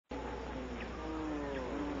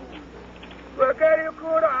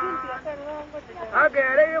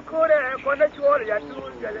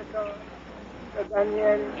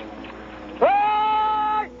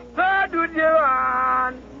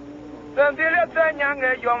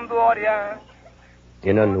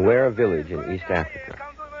In a Nuer village in East Africa,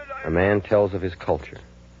 a man tells of his culture,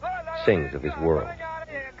 sings of his world.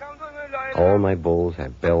 All my bulls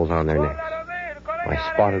have bells on their necks. My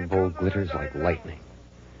spotted bull glitters like lightning.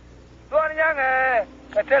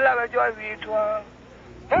 He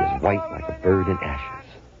is white like a bird in ashes.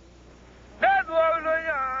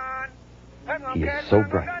 He is so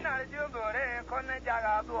bright.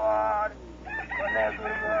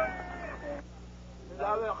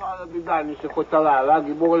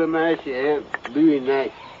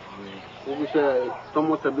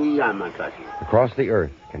 Across the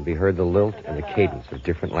earth can be heard the lilt and the cadence of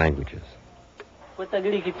different languages.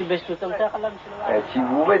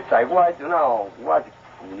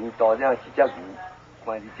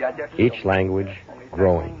 Each language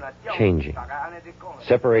growing, changing,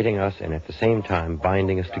 separating us and at the same time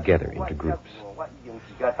binding us together into groups.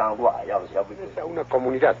 Una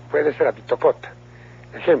comunidad puede ser Apitocota,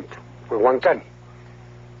 ejemplo, Huehuancani,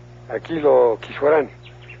 aquí lo Quisuarani,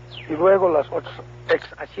 y luego las otras ex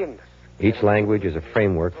haciendas. Each language is a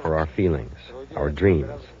framework for our feelings, our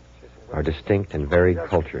dreams, our distinct and varied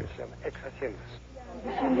cultures.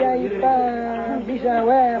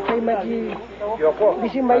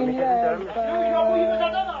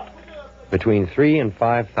 Between 3,000 and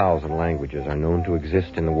 5,000 languages are known to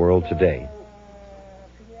exist in the world today.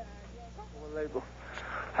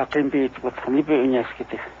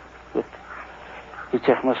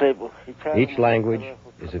 Each language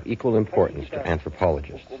is of equal importance to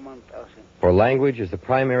anthropologists, for language is the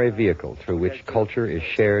primary vehicle through which culture is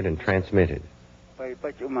shared and transmitted.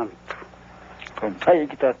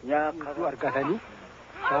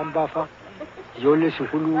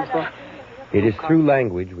 It is through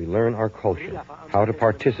language we learn our culture, how to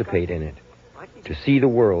participate in it, to see the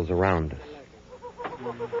worlds around us.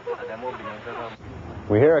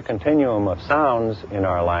 We hear a continuum of sounds in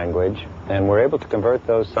our language, and we're able to convert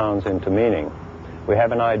those sounds into meaning. We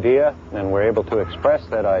have an idea, and we're able to express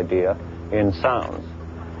that idea in sounds.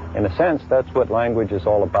 In a sense, that's what language is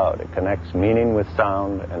all about. It connects meaning with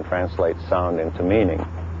sound and translates sound into meaning.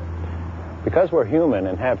 Because we're human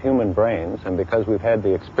and have human brains, and because we've had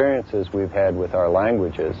the experiences we've had with our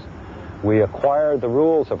languages, we acquire the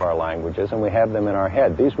rules of our languages and we have them in our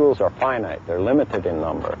head. These rules are finite. They're limited in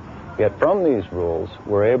number. Yet from these rules,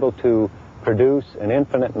 we're able to produce an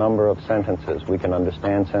infinite number of sentences. We can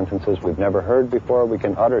understand sentences we've never heard before. We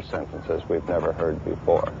can utter sentences we've never heard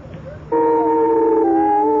before.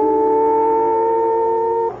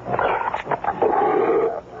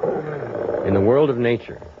 In the world of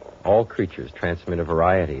nature, all creatures transmit a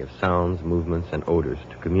variety of sounds, movements, and odors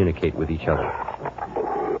to communicate with each other.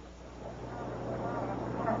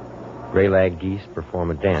 Gray-lag geese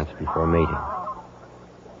perform a dance before mating.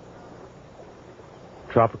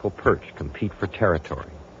 Tropical perch compete for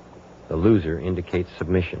territory. The loser indicates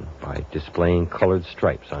submission by displaying colored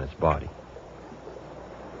stripes on its body.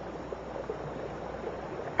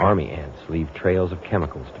 Army ants leave trails of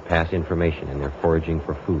chemicals to pass information in their foraging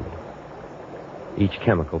for food. Each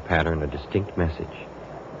chemical pattern a distinct message.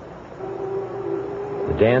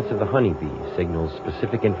 The dance of the honeybee signals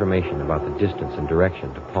specific information about the distance and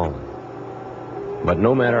direction to pollen. But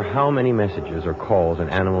no matter how many messages or calls an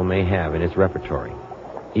animal may have in its repertory,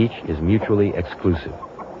 each is mutually exclusive.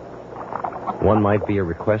 One might be a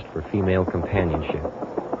request for female companionship,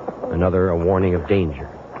 another a warning of danger.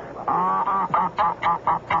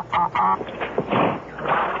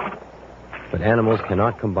 But animals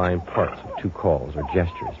cannot combine parts of two calls or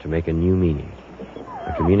gestures to make a new meaning.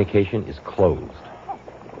 The communication is closed.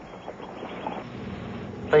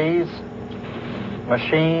 Please,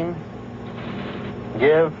 machine,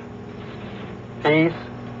 give, piece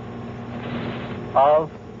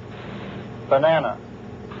of banana,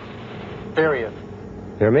 period.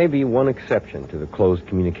 There may be one exception to the closed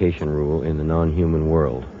communication rule in the non-human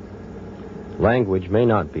world. Language may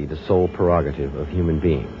not be the sole prerogative of human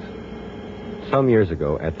beings. Some years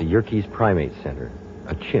ago, at the Yerkes Primate Center,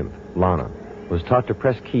 a chimp, Lana, was taught to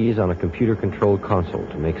press keys on a computer-controlled console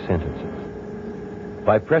to make sentences.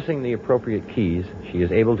 By pressing the appropriate keys, she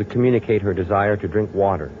is able to communicate her desire to drink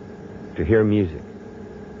water, to hear music,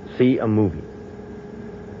 see a movie.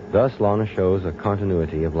 Thus, Lana shows a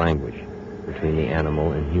continuity of language between the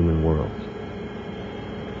animal and human worlds.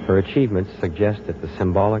 Her achievements suggest that the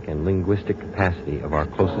symbolic and linguistic capacity of our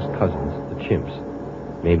closest cousins, the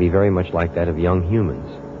chimps, may be very much like that of young humans.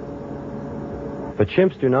 But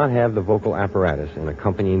chimps do not have the vocal apparatus and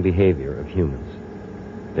accompanying behavior of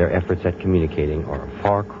humans. Their efforts at communicating are a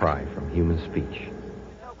far cry from human speech.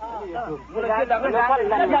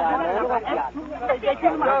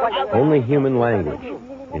 Only human language,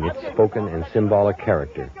 in its spoken and symbolic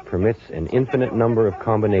character, permits an infinite number of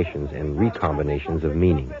combinations and recombinations of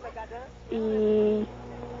meaning.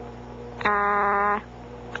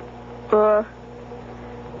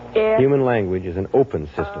 Human language is an open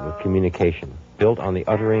system of communication, built on the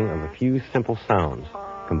uttering of a few simple sounds,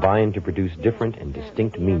 combined to produce different and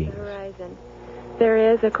distinct meanings.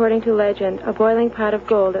 There is, according to legend, a boiling pot of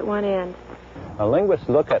gold at one end. Linguists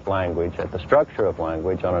look at language, at the structure of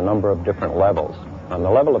language, on a number of different levels. On the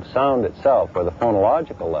level of sound itself, or the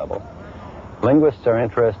phonological level, linguists are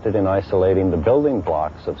interested in isolating the building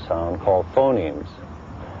blocks of sound called phonemes.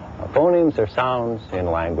 Phonemes are sounds in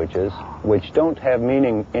languages which don't have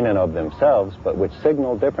meaning in and of themselves, but which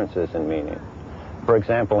signal differences in meaning. For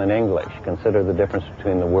example, in English, consider the difference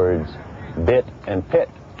between the words bit and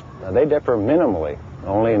pit. Now, they differ minimally,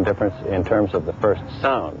 only in terms of the first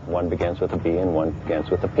sound. One begins with a B and one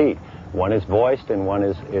begins with a P. One is voiced and one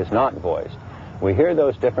is not voiced. We hear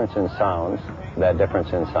those difference in sounds,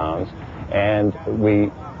 and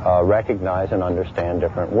we recognize and understand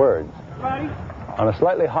different words. On a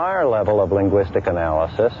slightly higher level of linguistic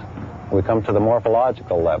analysis, we come to the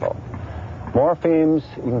morphological level. Morphemes,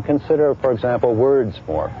 you can consider, for example, words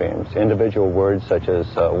morphemes. Individual words such as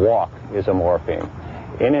walk is a morpheme.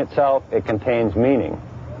 In itself, it contains meaning.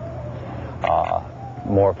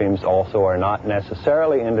 Morphemes also are not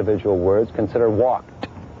necessarily individual words. Consider walked,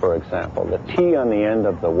 for example. The T on the end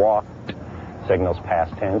of the walked signals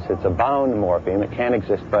past tense. It's a bound morpheme. It can't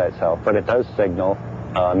exist by itself, but it does signal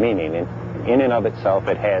meaning. In and of itself,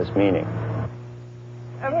 it has meaning.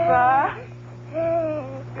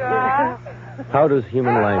 How does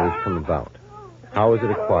human language come about? How is it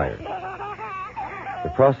acquired? The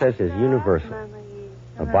process is universal,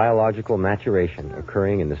 a biological maturation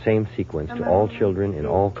occurring in the same sequence to all children in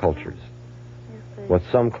all cultures, what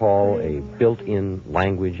some call a built-in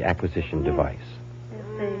language acquisition device.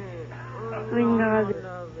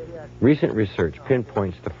 Recent research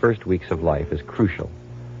pinpoints the first weeks of life as crucial.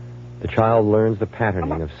 The child learns the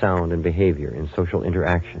patterning of sound and behavior in social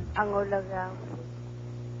interaction. At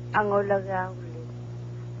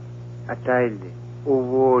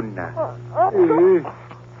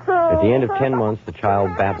the end of 10 months, the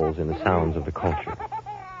child babbles in the sounds of the culture.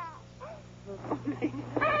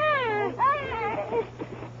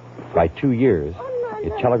 By 2 years,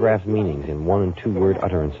 it telegraphs meanings in 1- and 2-word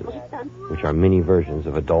utterances, which are mini versions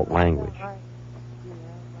of adult language.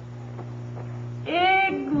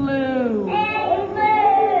 Igloo.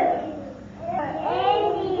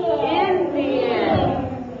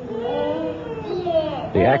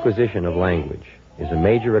 The acquisition of language is a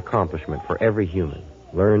major accomplishment for every human,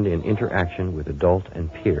 learned in interaction with adult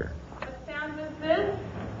and peer. What sound was this?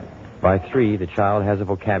 By 3, the child has a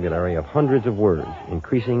vocabulary of hundreds of words,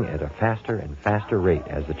 increasing at a faster and faster rate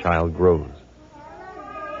as the child grows.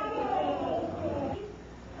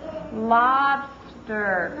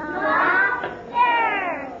 Lobster. Lobster.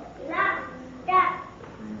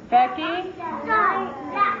 Becky? Lobster.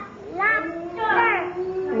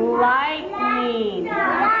 Lightning.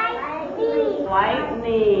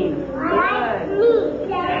 Lightning.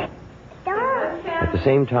 At the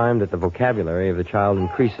same time that the vocabulary of the child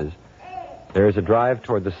increases, there is a drive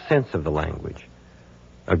toward the sense of the language,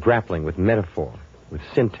 a grappling with metaphor, with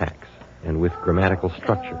syntax, and with grammatical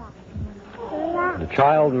structure. The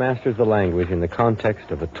child masters the language in the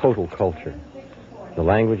context of a total culture. The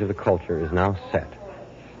language of the culture is now set.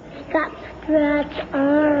 He's got stretched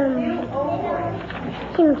arms.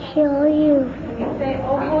 He can kill you.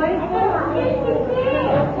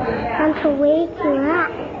 And to wake you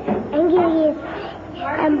up and give you,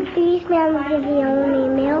 these men will give you only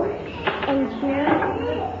milk and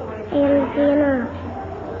juice and dinner.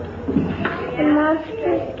 The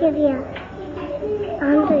monsters give you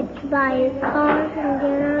to buy cars and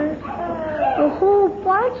dinners, a whole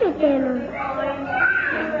bunch of dinners.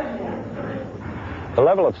 The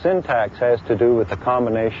level of syntax has to do with the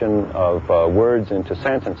combination of words into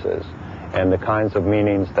sentences and the kinds of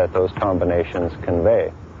meanings that those combinations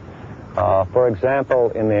convey. For example,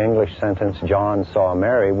 in the English sentence, John saw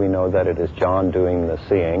Mary, we know that it is John doing the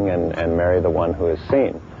seeing and Mary the one who is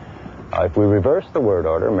seen. If we reverse the word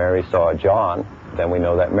order, Mary saw John, then we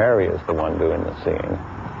know that Mary is the one doing the seeing.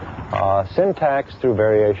 Syntax, through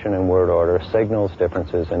variation in word order, signals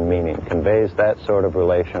differences in meaning, conveys that sort of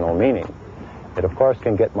relational meaning. It, of course,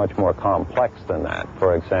 can get much more complex than that.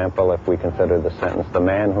 For example, if we consider the sentence, the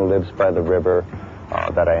man who lives by the river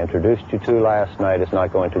that I introduced you to last night is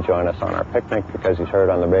not going to join us on our picnic because he's heard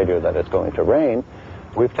on the radio that it's going to rain.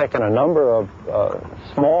 We've taken a number of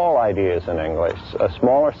small ideas in English,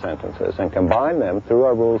 smaller sentences, and combined them through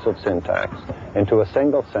our rules of syntax into a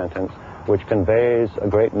single sentence which conveys a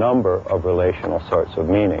great number of relational sorts of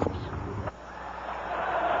meanings.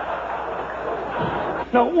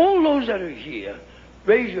 Now, all those that are here,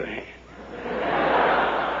 raise your hand.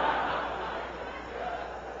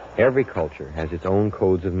 Every culture has its own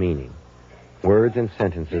codes of meaning. Words and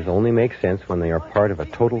sentences only make sense when they are part of a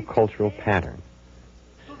total cultural pattern.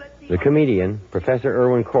 The comedian, Professor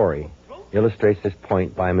Irwin Corey, illustrates this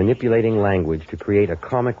point by manipulating language to create a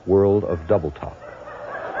comic world of double talk.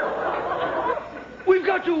 We've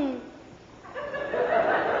got to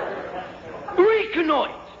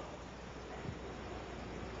reconnoit,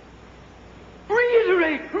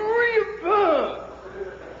 reiterate, reaffirm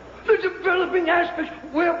the developing aspects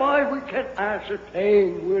whereby we can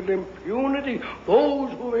ascertain with impunity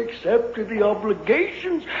those who accepted the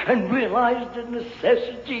obligations and realized the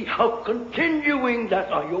necessity of continuing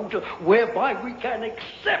that iota whereby we can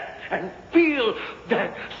accept and feel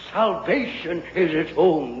that salvation is its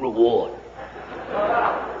own reward.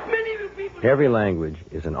 Every language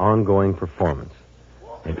is an ongoing performance,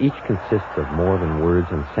 and each consists of more than words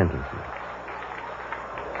and sentences.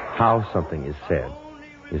 How something is said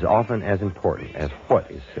is often as important as what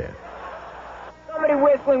is said. Somebody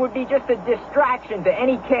whistling would be just a distraction to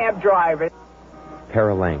any cab driver.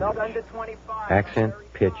 Paralanguage, accent,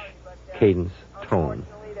 pitch, cadence, tone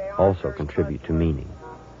also contribute to meaning.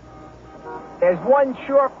 There's one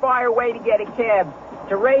surefire way to get a cab.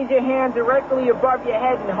 To raise your hand directly above your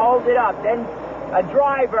head and hold it up. Then a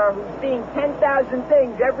driver who's seeing 10,000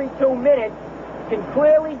 things every 2 minutes can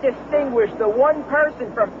clearly distinguish the one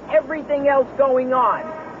person from everything else going on.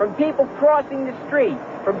 From people crossing the street,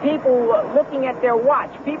 from people looking at their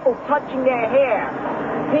watch, people touching their hair,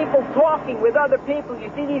 people talking with other people.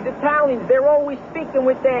 You see these Italians, they're always speaking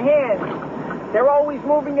with their hands. They're always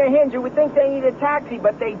moving their hands. You would think they need a taxi,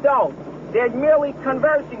 but they don't. They're merely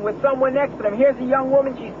conversing with someone next to them. Here's a young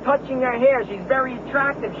woman, she's touching her hair. She's very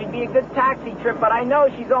attractive. She'd be a good taxi trip, but I know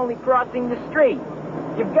she's only crossing the street.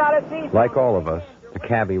 You've got to see... Like all of us, the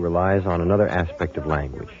cabbie relies on another aspect of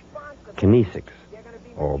language, kinesics,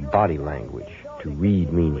 or body language, to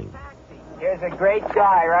read meaning. Here's a great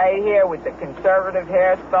guy right here with the conservative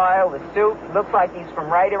hairstyle, the suit. Looks like he's from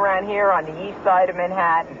right around here on the east side of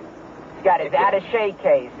Manhattan. He's got his attaché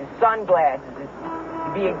case, his sunglasses.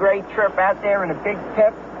 It'd be a great trip out there in a big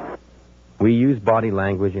pip. We use body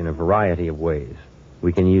language in a variety of ways.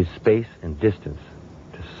 We can use space and distance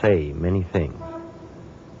to say many things.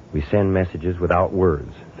 We send messages without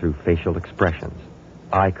words through facial expressions,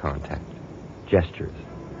 eye contact, gestures,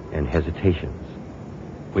 and hesitations.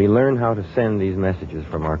 We learn how to send these messages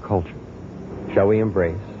from our culture. Shall we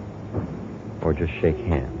embrace or just shake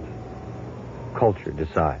hands? Culture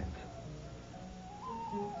decides.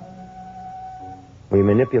 We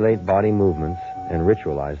manipulate body movements and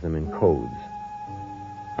ritualize them in codes.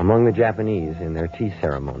 Among the Japanese, in their tea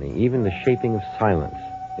ceremony, even the shaping of silence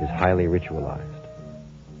is highly ritualized.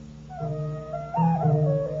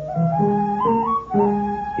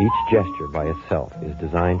 Each gesture by itself is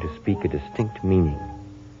designed to speak a distinct meaning.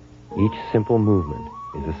 Each simple movement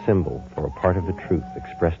is a symbol for a part of the truth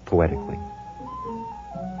expressed poetically.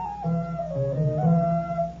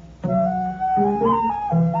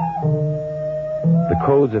 The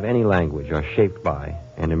codes of any language are shaped by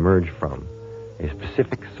and emerge from a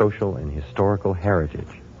specific social and historical heritage.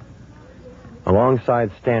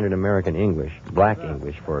 Alongside standard American English, Black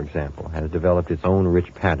English, for example, has developed its own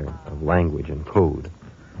rich pattern of language and code.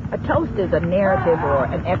 A toast is a narrative or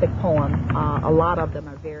an epic poem. A lot of them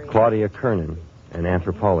are very... Claudia Kernan, an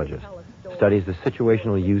anthropologist, studies the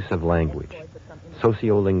situational use of language,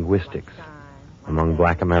 sociolinguistics, among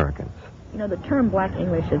Black Americans. You know, the term Black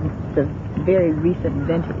English is a very recent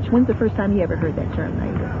vintage. When's the first time you ever heard that term,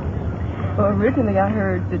 Naida? Well, originally I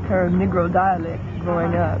heard the term Negro dialect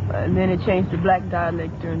growing up, and then it changed to Black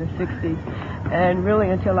dialect during the 60s. And really,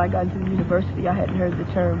 until I got into the university, I hadn't heard the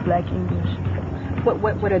term Black English.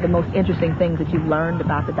 What are the most interesting things that you've learned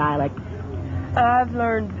about the dialect? I've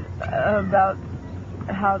learned about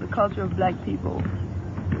how the culture of Black people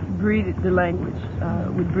breed the language,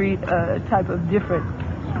 would breed a type of different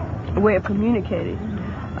way of communicating.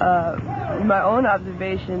 In my own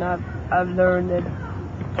observation, I've learned that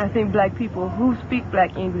I think Black people who speak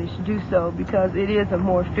Black English do so because it is a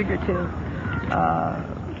more figurative,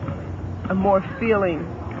 a more feeling,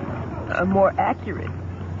 a more accurate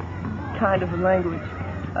kind of a language.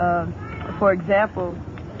 For example,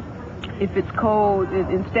 if it's cold,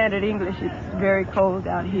 in standard English, it's very cold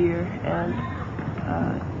out here, and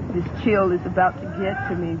this chill is about to get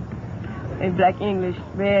to me. In Black English,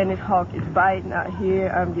 man, this hawk is biting out here.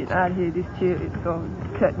 I'm getting out here. This chill is going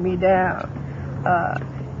to cut me down.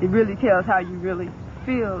 It really tells how you really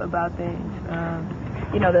feel about things.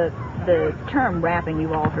 You know, the term rapping,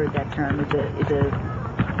 you've all heard that term, is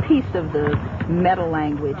a piece of the metal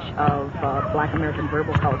language of Black American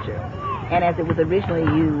verbal culture. And as it was originally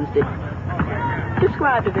used, it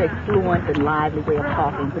described a very fluent and lively way of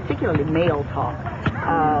talking, particularly male talk.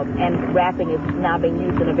 And rapping is now being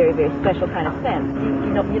used in a very, very special kind of sense.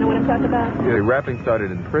 You know what I'm talking about? Yeah, rapping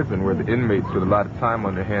started in prison, where the inmates with a lot of time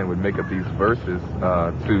on their hand would make up these verses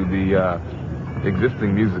to the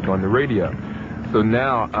existing music on the radio. So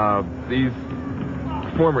now these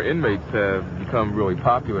former inmates have become really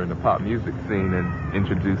popular in the pop music scene and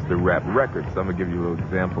introduced the rap record. So I'm going to give you a little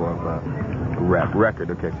example of a rap record.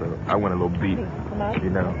 Okay, so I want a little beat, you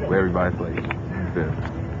know, where everybody's like this.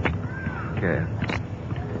 Okay.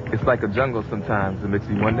 It's like a jungle sometimes, it makes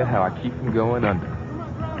me wonder how I keep from going under.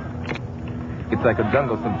 It's like a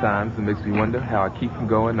jungle sometimes, it makes me wonder how I keep from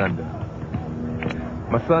going under.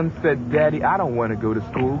 My son said, Daddy, I don't want to go to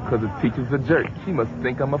school because the teacher's a jerk. She must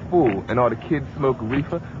think I'm a fool. And all the kids smoke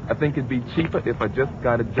reefer. I think it'd be cheaper if I just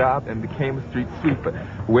got a job and became a street sweeper.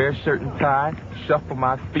 Wear a shirt and tie, shuffle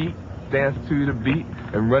my feet, dance to the beat,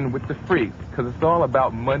 and run with the freaks. Because it's all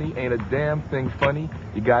about money, ain't a damn thing funny.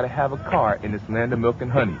 You gotta have a car in this land of milk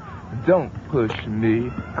and honey. Don't push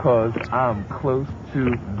me, cause I'm close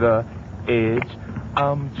to the edge.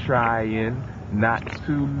 I'm trying not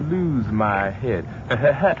to lose my head.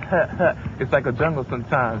 It's like a jungle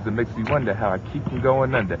sometimes, it makes me wonder how I keep from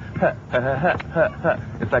going under.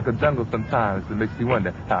 It's like a jungle sometimes, it makes me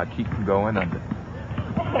wonder how I keep from going under.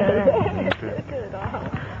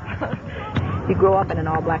 You grow up in an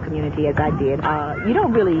all-black community, as I did. You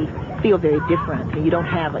don't really feel very different. You don't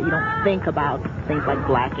think about things like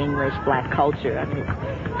Black English, Black culture. I mean,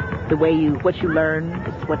 what you learn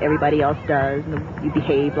is what everybody else does. And you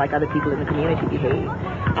behave like other people in the community behave.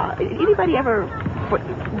 Anybody ever?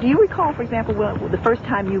 Do you recall, for example, the first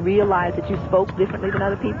time you realized that you spoke differently than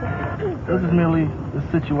other people? This is merely a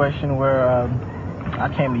situation where I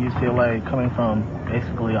came to UCLA coming from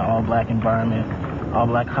basically an all-black environment,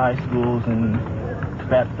 all-black high schools, and to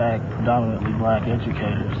that fact, predominantly black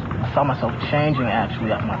educators. I saw myself changing,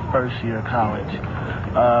 actually, at my first year of college.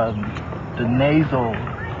 The nasal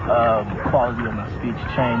quality of my speech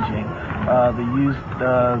changing.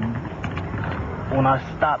 When I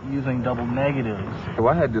stopped using double negatives. So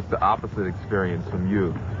I had just the opposite experience from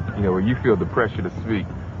you. You know, where you feel the pressure to speak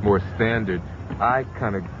more standard. I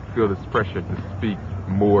kind of feel this pressure to speak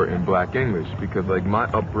more in Black English because, like, my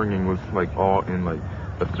upbringing was, like, all in, like,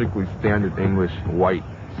 a strictly standard English white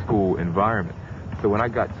school environment. So when I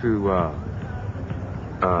got to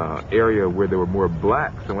area where there were more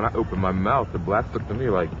blacks, and when I opened my mouth, the blacks looked at me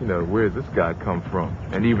like, you know, where's this guy come from?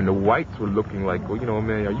 And even the whites were looking like, well, you know,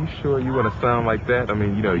 man, are you sure you want to sound like that? I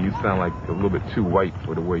mean, you know, you sound like a little bit too white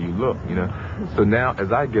for the way you look, you know? So now,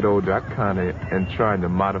 as I get older, I kind of am trying to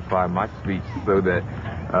modify my speech so that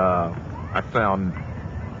I sound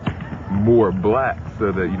more black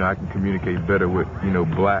so that, you know, I can communicate better with, you know,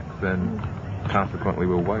 blacks and consequently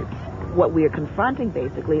with whites. What we are confronting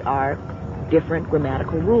basically are different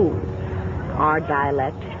grammatical rules. Our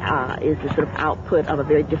dialect is the sort of output of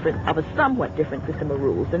a somewhat different system of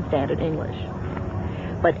rules than standard English.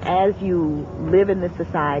 But as you live in this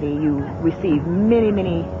society, you receive many,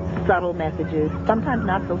 many subtle messages, sometimes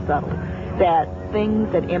not so subtle, that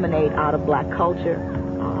things that emanate out of black culture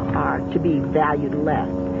are to be valued less.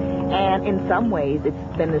 And in some ways,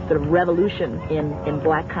 it's been this sort of revolution in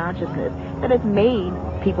black consciousness that has made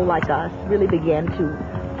people like us really begin to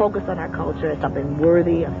focus on our culture as something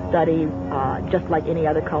worthy of study, just like any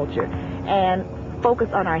other culture, and focus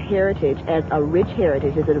on our heritage as a rich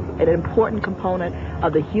heritage, as an important component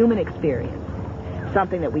of the human experience,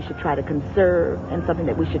 something that we should try to conserve and something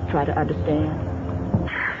that we should try to understand.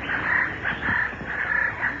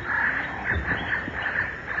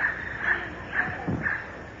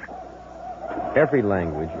 Every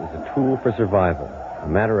language is a tool for survival, a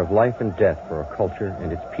matter of life and death for a culture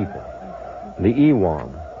and its people. The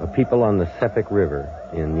Iwam, a people on the Sepik River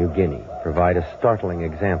in New Guinea, provide a startling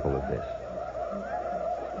example of this.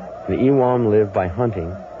 The Iwam live by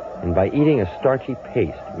hunting and by eating a starchy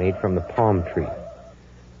paste made from the palm tree.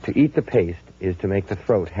 To eat the paste is to make the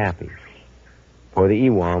throat happy. For the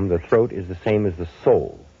Iwam, the throat is the same as the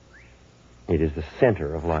soul. It is the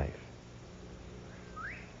center of life.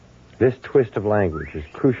 This twist of language is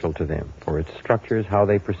crucial to them, for it structures how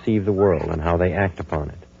they perceive the world and how they act upon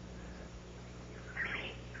it.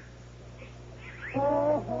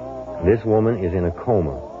 This woman is in a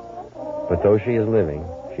coma, but though she is living,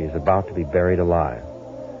 she is about to be buried alive.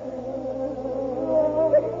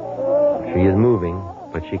 She is moving,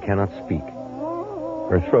 but she cannot speak.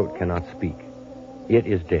 Her throat cannot speak. It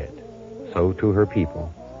is dead. So to her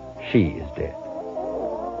people, she is dead.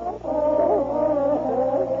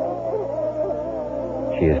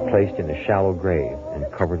 She is placed in a shallow grave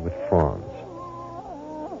and covered with fronds.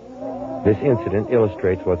 This incident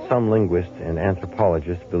illustrates what some linguists and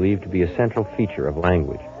anthropologists believe to be a central feature of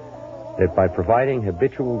language, that by providing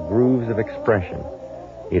habitual grooves of expression,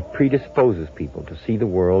 it predisposes people to see the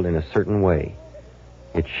world in a certain way.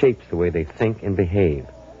 It shapes the way they think and behave,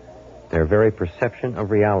 their very perception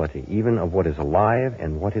of reality, even of what is alive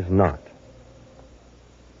and what is not.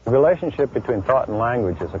 The relationship between thought and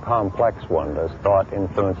language is a complex one. Does thought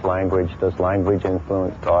influence language? Does language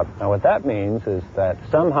influence thought? Now, what that means is that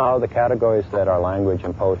somehow the categories that our language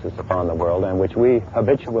imposes upon the world and which we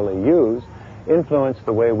habitually use influence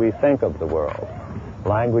the way we think of the world.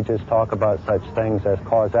 Languages talk about such things as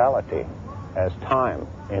causality, as time,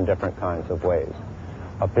 in different kinds of ways.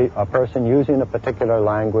 A person using a particular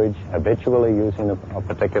language, habitually using a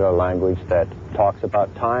particular language that talks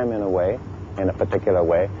about time in a particular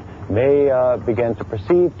way, may begin to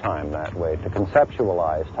perceive time that way, to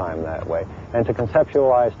conceptualize time that way, and to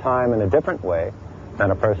conceptualize time in a different way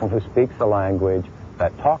than a person who speaks a language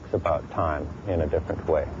that talks about time in a different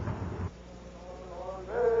way.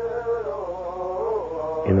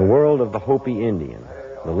 In the world of the Hopi Indian,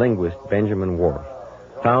 the linguist Benjamin Whorf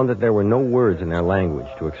found that there were no words in their language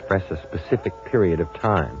to express a specific period of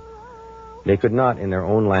time. They could not, in their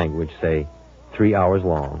own language, say 3 hours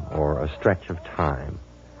long or a stretch of time.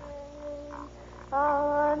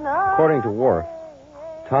 According to Whorf,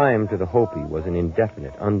 time to the Hopi was an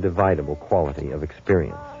indefinite, undividable quality of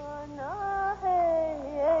experience.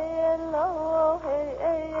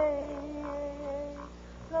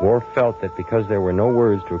 Whorf felt that because there were no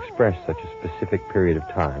words to express such a specific period of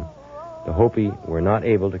time, the Hopi were not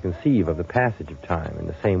able to conceive of the passage of time in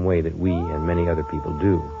the same way that we and many other people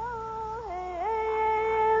do.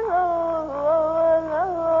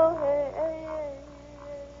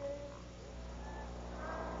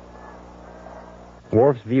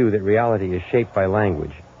 Whorf's view that reality is shaped by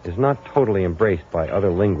language is not totally embraced by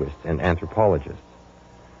other linguists and anthropologists.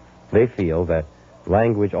 They feel that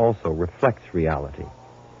language also reflects reality,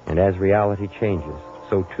 and as reality changes,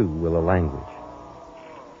 so too will a language.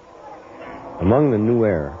 Among the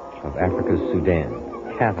Nuer of Africa's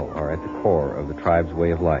Sudan, cattle are at the core of the tribe's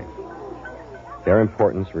way of life. Their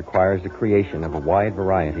importance requires the creation of a wide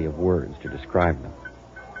variety of words to describe them.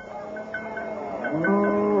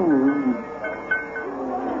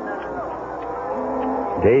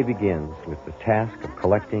 Day begins with the task of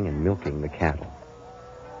collecting and milking the cattle.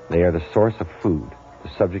 They are the source of food,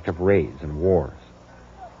 the subject of raids and wars.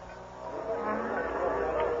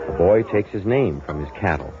 The boy takes his name from his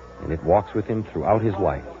cattle, and it walks with him throughout his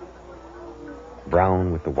life.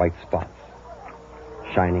 Brown with the white spots,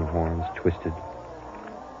 shining horns twisted.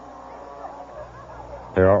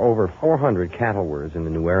 There are over 400 cattle words in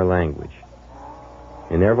the Nuer language.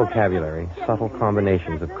 In their vocabulary, subtle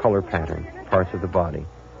combinations of color pattern, parts of the body,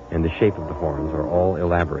 and the shape of the horns are all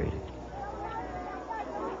elaborated.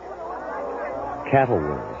 Cattle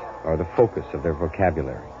words are the focus of their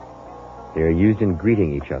vocabulary. They are used in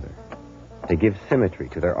greeting each other. They give symmetry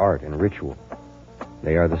to their art and ritual.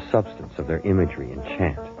 They are the substance of their imagery and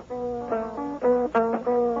chant.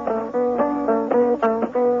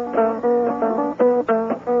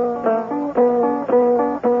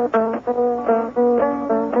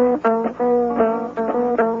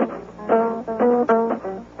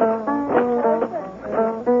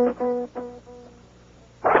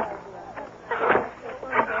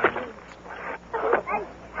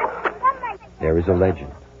 There is a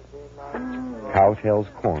legend. Cow tells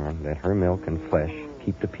corn that her milk and flesh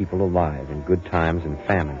keep the people alive in good times and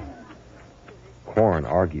famine. Corn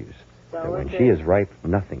argues that when she is ripe,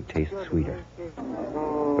 nothing tastes sweeter.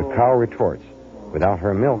 But cow retorts, without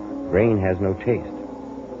her milk, grain has no taste,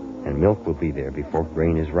 and milk will be there before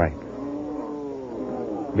grain is ripe.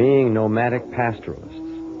 Being nomadic pastoralists,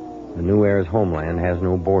 the Nuer's homeland has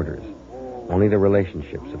no borders, only the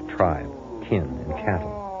relationships of tribe, kin, and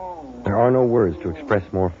cattle. There are no words to express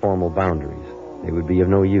more formal boundaries. They would be of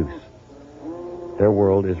no use. Their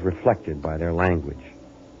world is reflected by their language.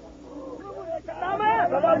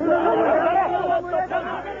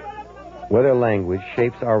 Whether language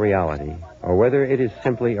shapes our reality, or whether it is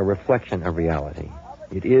simply a reflection of reality,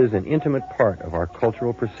 it is an intimate part of our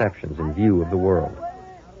cultural perceptions and view of the world.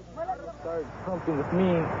 Something with me,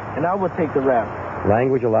 and I will take the rap.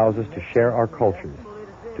 Language allows us to share our cultures,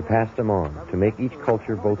 to pass them on, to make each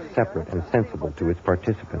culture both separate and sensible to its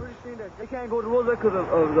participants. They can't go to war because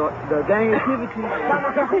of the gang activity.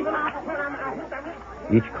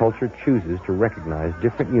 Each culture chooses to recognize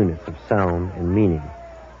different units of sound and meaning,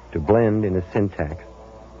 to blend in a syntax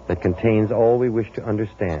that contains all we wish to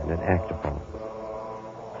understand and act upon.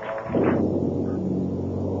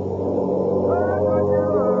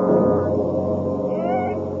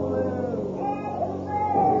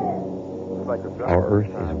 Our earth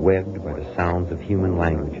is webbed by the sounds of human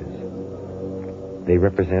languages. They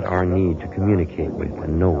represent our need to communicate with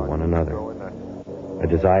and know one another, a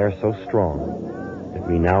desire so strong that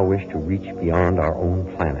we now wish to reach beyond our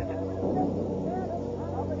own planet.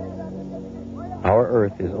 Our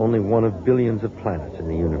Earth is only one of billions of planets in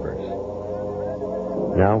the universe.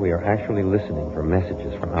 Now we are actually listening for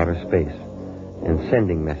messages from outer space and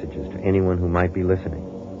sending messages to anyone who might be listening.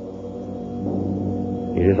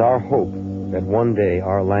 It is our hope that one day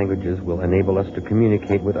our languages will enable us to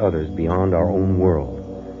communicate with others beyond our own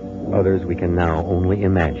world, others we can now only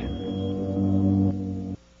imagine.